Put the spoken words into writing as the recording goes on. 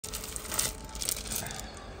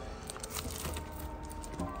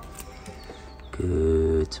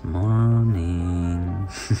Good morning.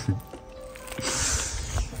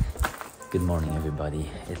 Good morning, everybody.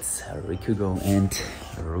 It's Rikugo and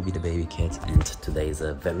Ruby the baby cat, and today is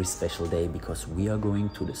a very special day because we are going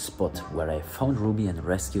to the spot where I found Ruby and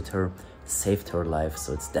rescued her, saved her life.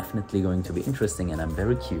 So it's definitely going to be interesting, and I'm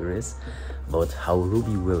very curious about how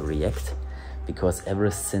Ruby will react, because ever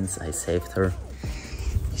since I saved her,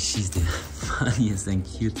 she's the funniest and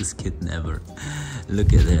cutest kitten ever.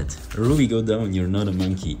 Look at that. Ruby, go down, you're not a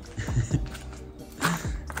monkey.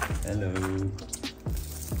 Hello.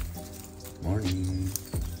 Morning.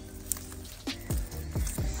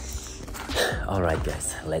 All right,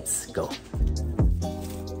 guys, let's go.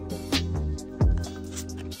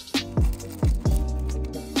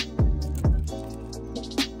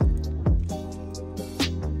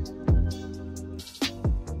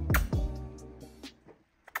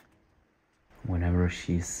 Whenever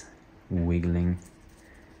she's wiggling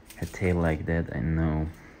her tail like that, I know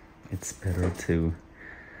it's better to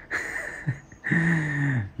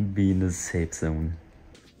be in the safe zone.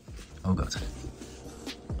 Oh god.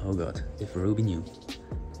 Oh god, if Ruby knew,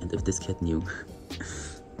 and if this cat knew,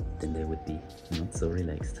 then they would be not so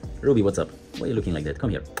relaxed. Ruby, what's up? Why are you looking like that?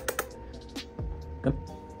 Come here. Come.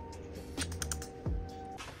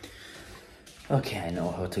 Okay, I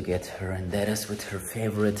know how to get her, and that is with her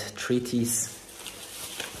favorite treaties.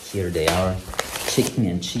 Here they are. Chicken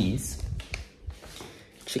and cheese.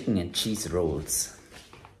 Chicken and cheese rolls.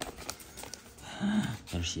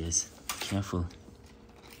 There she is. Careful.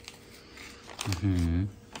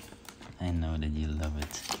 I know that you love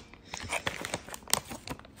it.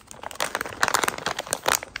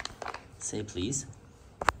 Say please.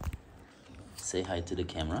 Say hi to the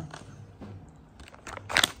camera.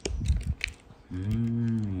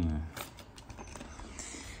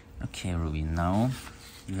 Okay, Ruby, now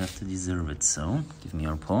you have to deserve it, so give me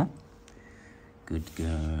your paw. Good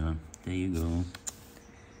girl. There you go.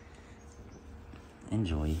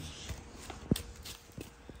 Enjoy.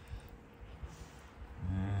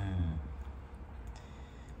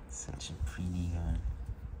 Such a pretty girl.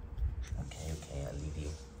 Okay, I'll leave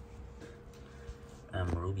you.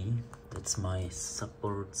 Ruby, that's my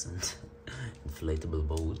supports and inflatable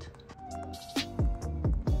boat.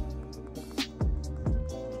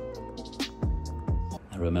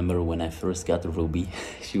 I remember when I first got Ruby,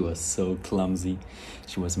 she was so clumsy.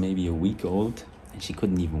 She was maybe a week old and she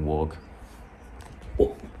couldn't even walk.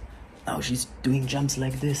 Oh, now she's doing jumps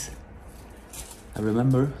like this. I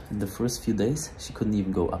remember in the first few days, she couldn't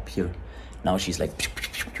even go up here. Now she's like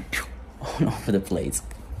all over the place.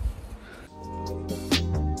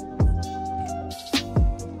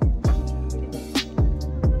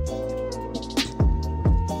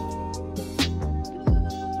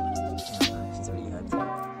 She's really happy.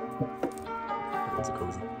 It's so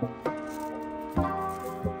cozy.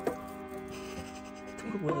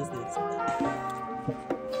 What is this?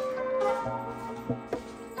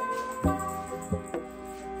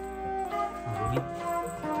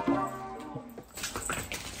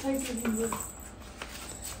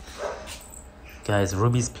 Guys,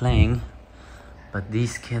 Ruby's playing, but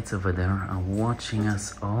these kids over there are watching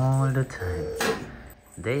us all the time.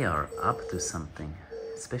 They are up to something,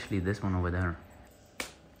 especially this one over there.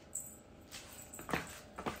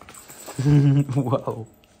 Wow.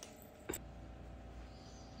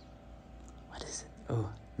 What is it? Oh,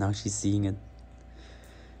 now she's seeing it.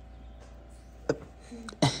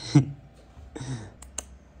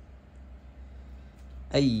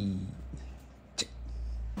 Hey.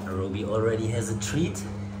 Ruby already has a treat,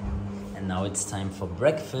 and now it's time for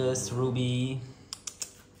breakfast. Ruby,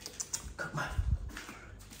 come on.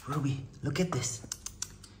 Ruby, look at this.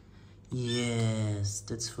 Yes,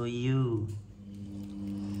 that's for you.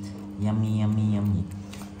 Yummy, yummy, yummy.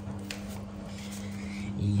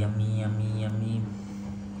 Yummy, yummy, yummy.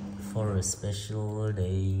 For a special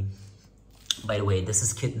day. By the way, this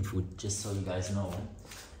is kitten food, just so you guys know.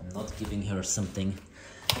 I'm not giving her something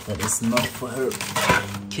that is not for her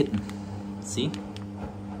kitten. See?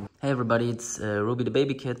 Hey everybody, it's Ruby the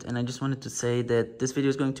baby cat, and I just wanted to say that this video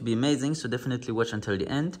is going to be amazing, so definitely watch until the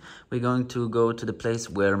end. We're going to go to the place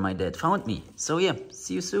where my dad found me. So yeah,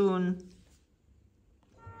 see you soon.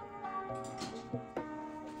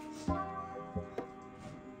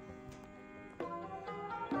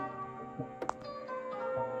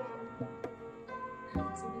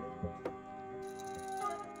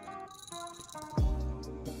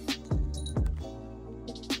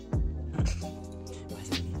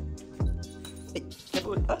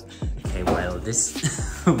 Okay, while this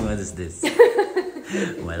what is this?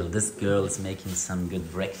 While this girl is making some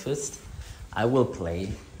good breakfast, I will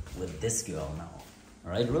play with this girl now.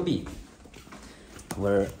 All right, Ruby.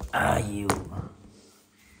 Where are you?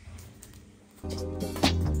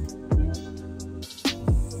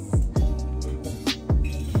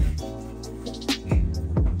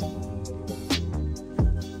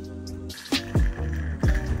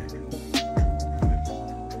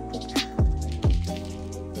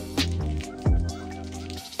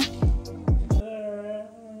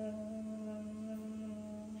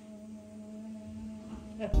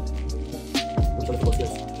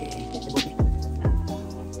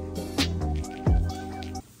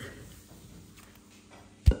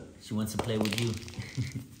 She wants to play with you.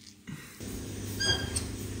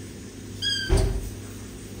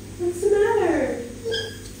 What's the matter?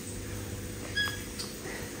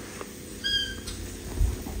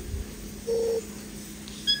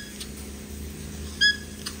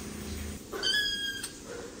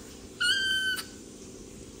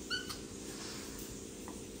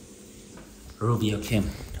 Ruby, okay.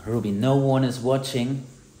 Ruby, no one is watching.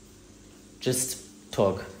 Just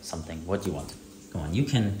talk something. What do you want? Come on, you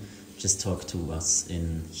can just talk to us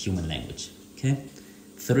in human language. Okay?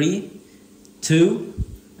 3, 2,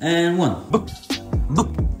 and 1. Book.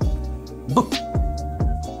 Book. Book.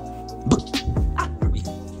 Book. Ah, Ruby.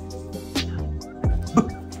 Book.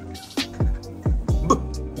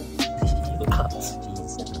 Book. Ah, jeez.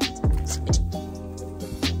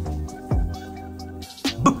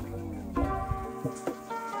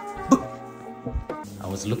 I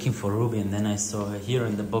was looking for Ruby and then I saw her here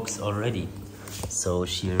in the box already. So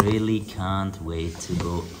she really can't wait to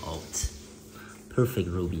go out. Perfect,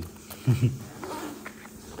 Ruby.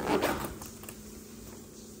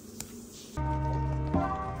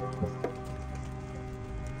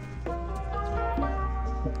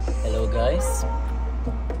 Hello guys,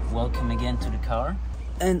 welcome again to the car.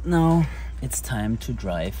 And now it's time to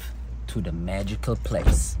drive to the magical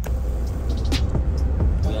place.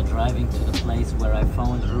 We are driving to the place where I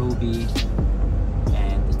found Ruby,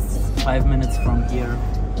 and it's 5 minutes from here,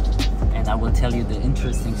 and I will tell you the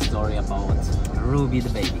interesting story about Ruby the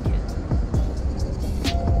baby kid.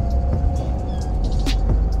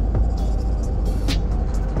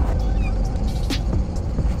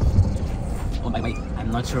 Oh, by the way, I'm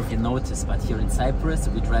not sure if you noticed, but here in Cyprus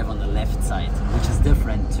we drive on the left side, which is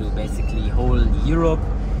different to basically whole Europe.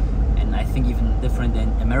 And I think even different than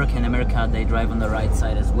America. In America, they drive on the right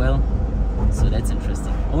side as well. So that's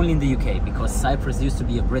interesting. Only in the UK, because Cyprus used to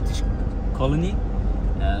be a British colony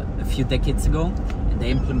a few decades ago, and they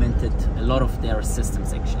implemented a lot of their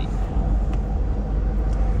systems actually.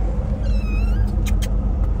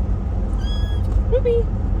 Ruby!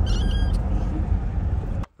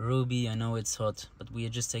 Ruby, I know it's hot, but we are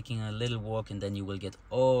just taking a little walk and then you will get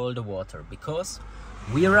all the water, because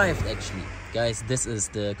we arrived actually. Guys, this is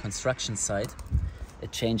the construction site.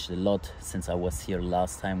 It changed a lot since I was here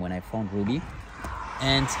last time when I found Ruby.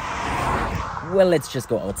 And, well, let's just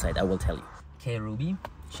go outside, I will tell you. Okay, Ruby,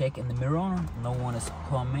 check in the mirror. No one is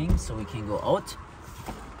coming, so we can go out.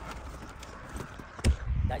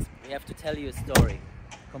 Guys, we have to tell you a story.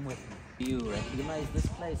 Come with me. You recognize this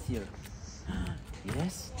place here?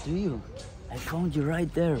 Yes, do you? I found you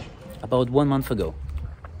right there. About 1 month ago.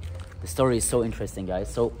 The story is so interesting,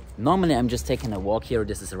 guys. So normally I'm just taking a walk here.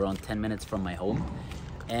 This is around 10 minutes from my home.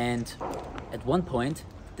 And at one point,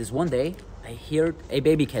 this one day, I heard a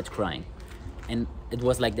baby cat crying. And it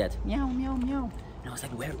was like that. Meow, meow, meow. And I was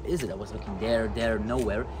like, where is it? I was looking there,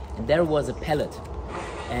 nowhere. And there was a pellet.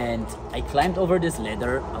 And I climbed over this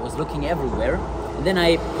ladder. I was looking everywhere. And then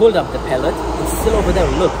I pulled up the pellet. It's still over there.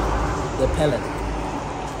 Look, the pellet.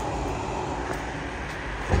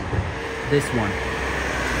 This one.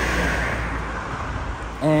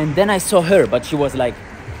 And then I saw her, but she was like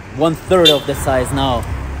 1/3 of the size now.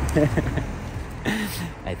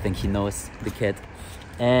 I think he knows the cat.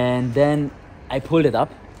 And then I pulled it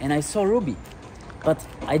up and I saw Ruby. But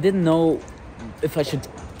I didn't know if I should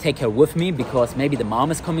take her with me because maybe the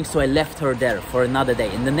mom is coming, so I left her there for another day.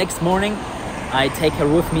 And the next morning, I take her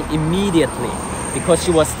with me immediately because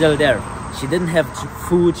she was still there. She didn't have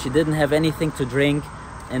food, she didn't have anything to drink,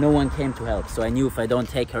 and no one came to help. So I knew if I don't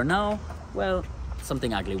take her now, well,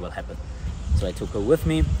 something ugly will happen. So I took her with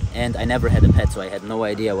me, and I never had a pet, so I had no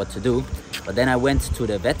idea what to do. But then I went to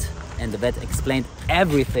the vet, and the vet explained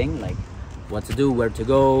everything, like what to do, where to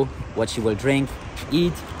go, what she will drink,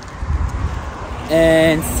 eat.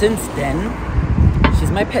 And since then,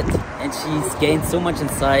 she's my pet, and she's gained so much in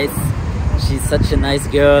size. She's such a nice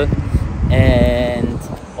girl, and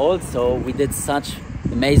also we did such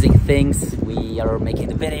amazing things. We are making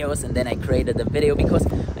the videos, and then I created a video because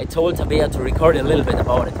I told Tabea to record a little bit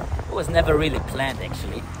about it. It was never really planned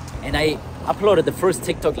actually, and I uploaded the first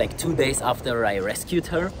TikTok like 2 days after I rescued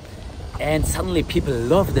her. And suddenly people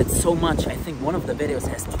loved it so much. I think one of the videos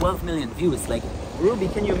has 12 million views. Like, Ruby,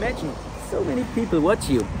 can you imagine? So many people watch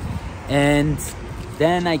you. And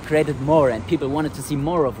then I created more and people wanted to see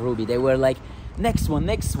more of Ruby. They were like, next one,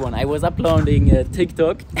 next one. I was uploading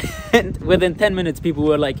TikTok and within 10 minutes people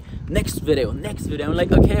were like, next video, next video. I'm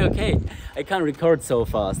like, okay, I can't record so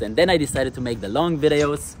fast. And then I decided to make the long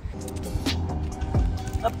videos.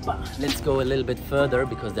 Let's go a little bit further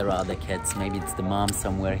because there are other cats. Maybe it's the mom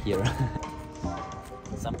somewhere here.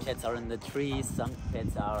 Some cats are in the trees, some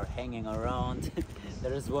cats are hanging around.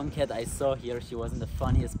 There is one cat I saw here, she was in the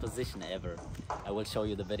funniest position ever. I will show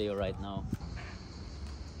you the video right now.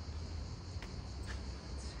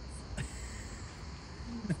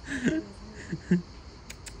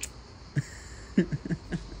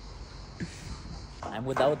 I'm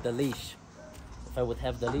without the leash. If I would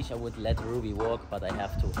have the leash, I would let Ruby walk, but I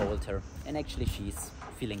have to hold her. And actually she's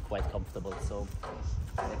feeling quite comfortable, so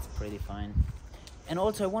that's pretty fine. And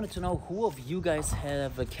also I wanted to know who of you guys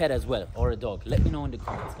have a cat as well, or a dog. Let me know in the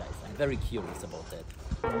comments, guys. I'm very curious about that.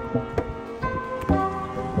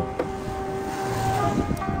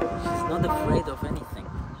 She's not afraid of anything.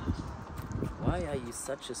 Why are you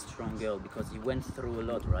such a strong girl? Because you went through a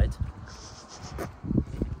lot, right?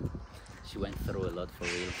 She went through a lot for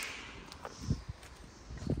real.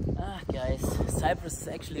 Guys, Cyprus is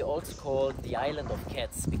actually also called the island of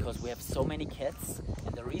cats because we have so many cats,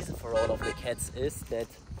 and the reason for all of the cats is that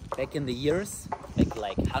back in the years,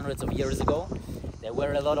 like hundreds of years ago, there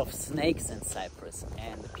were a lot of snakes in Cyprus,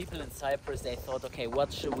 and the people in Cyprus, they thought, okay,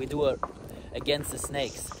 what should we do against the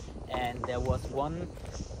snakes? And there was one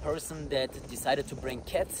person that decided to bring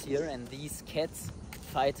cats here, and these cats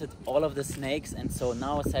fighted all of the snakes, and so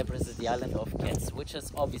now Cyprus is the island of cats, which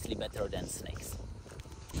is obviously better than snakes.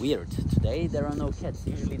 Weird. Today there are no cats.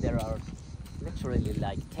 Usually there are literally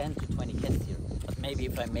like 10 to 20 cats here. But maybe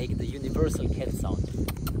if I make the universal cat sound.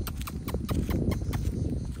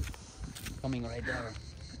 Coming right there.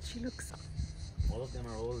 But she looks... All of them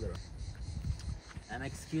are older.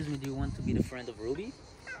 Excuse me, do you want to be the friend of Ruby?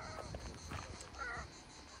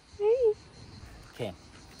 Hey. Okay.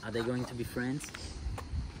 Are they going to be friends?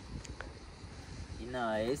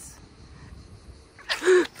 Nice.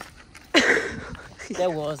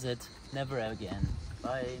 That was it. Never again.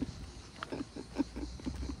 Bye.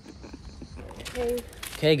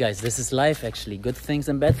 Okay guys, this is life actually. Good things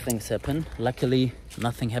and bad things happen. Luckily,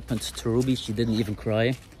 nothing happened to Ruby. She didn't even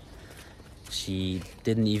cry. She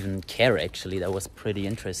didn't even care actually. That was pretty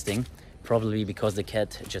interesting. Probably because the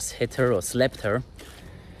cat just hit her or slapped her.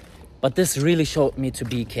 But this really showed me to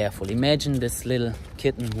be careful. Imagine this little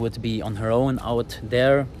kitten would be on her own out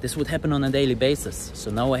there. This would happen on a daily basis. So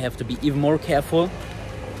now I have to be even more careful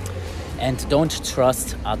and don't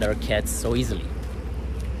trust other cats so easily.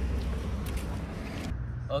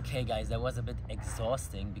 Okay guys, that was a bit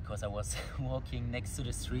exhausting because I was walking next to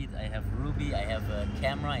the street. I have Ruby, I have a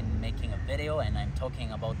camera and making a video and I'm talking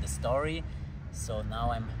about the story. So now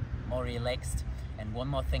I'm more relaxed. And one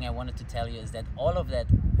more thing I wanted to tell you is that all of that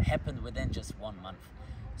happened within just 1 month.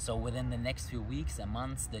 So within the next few weeks and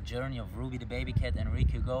months, the journey of Ruby the baby cat and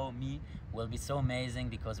Riku Go, me, will be so amazing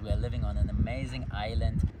because we are living on an amazing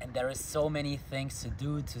island and there is so many things to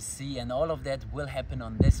do, to see, and all of that will happen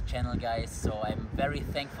on this channel, guys. So I'm very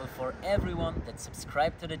thankful for everyone that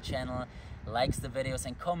subscribed to the channel, likes the videos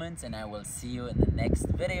and comments, and I will see you in the next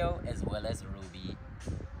video as well as Ruby.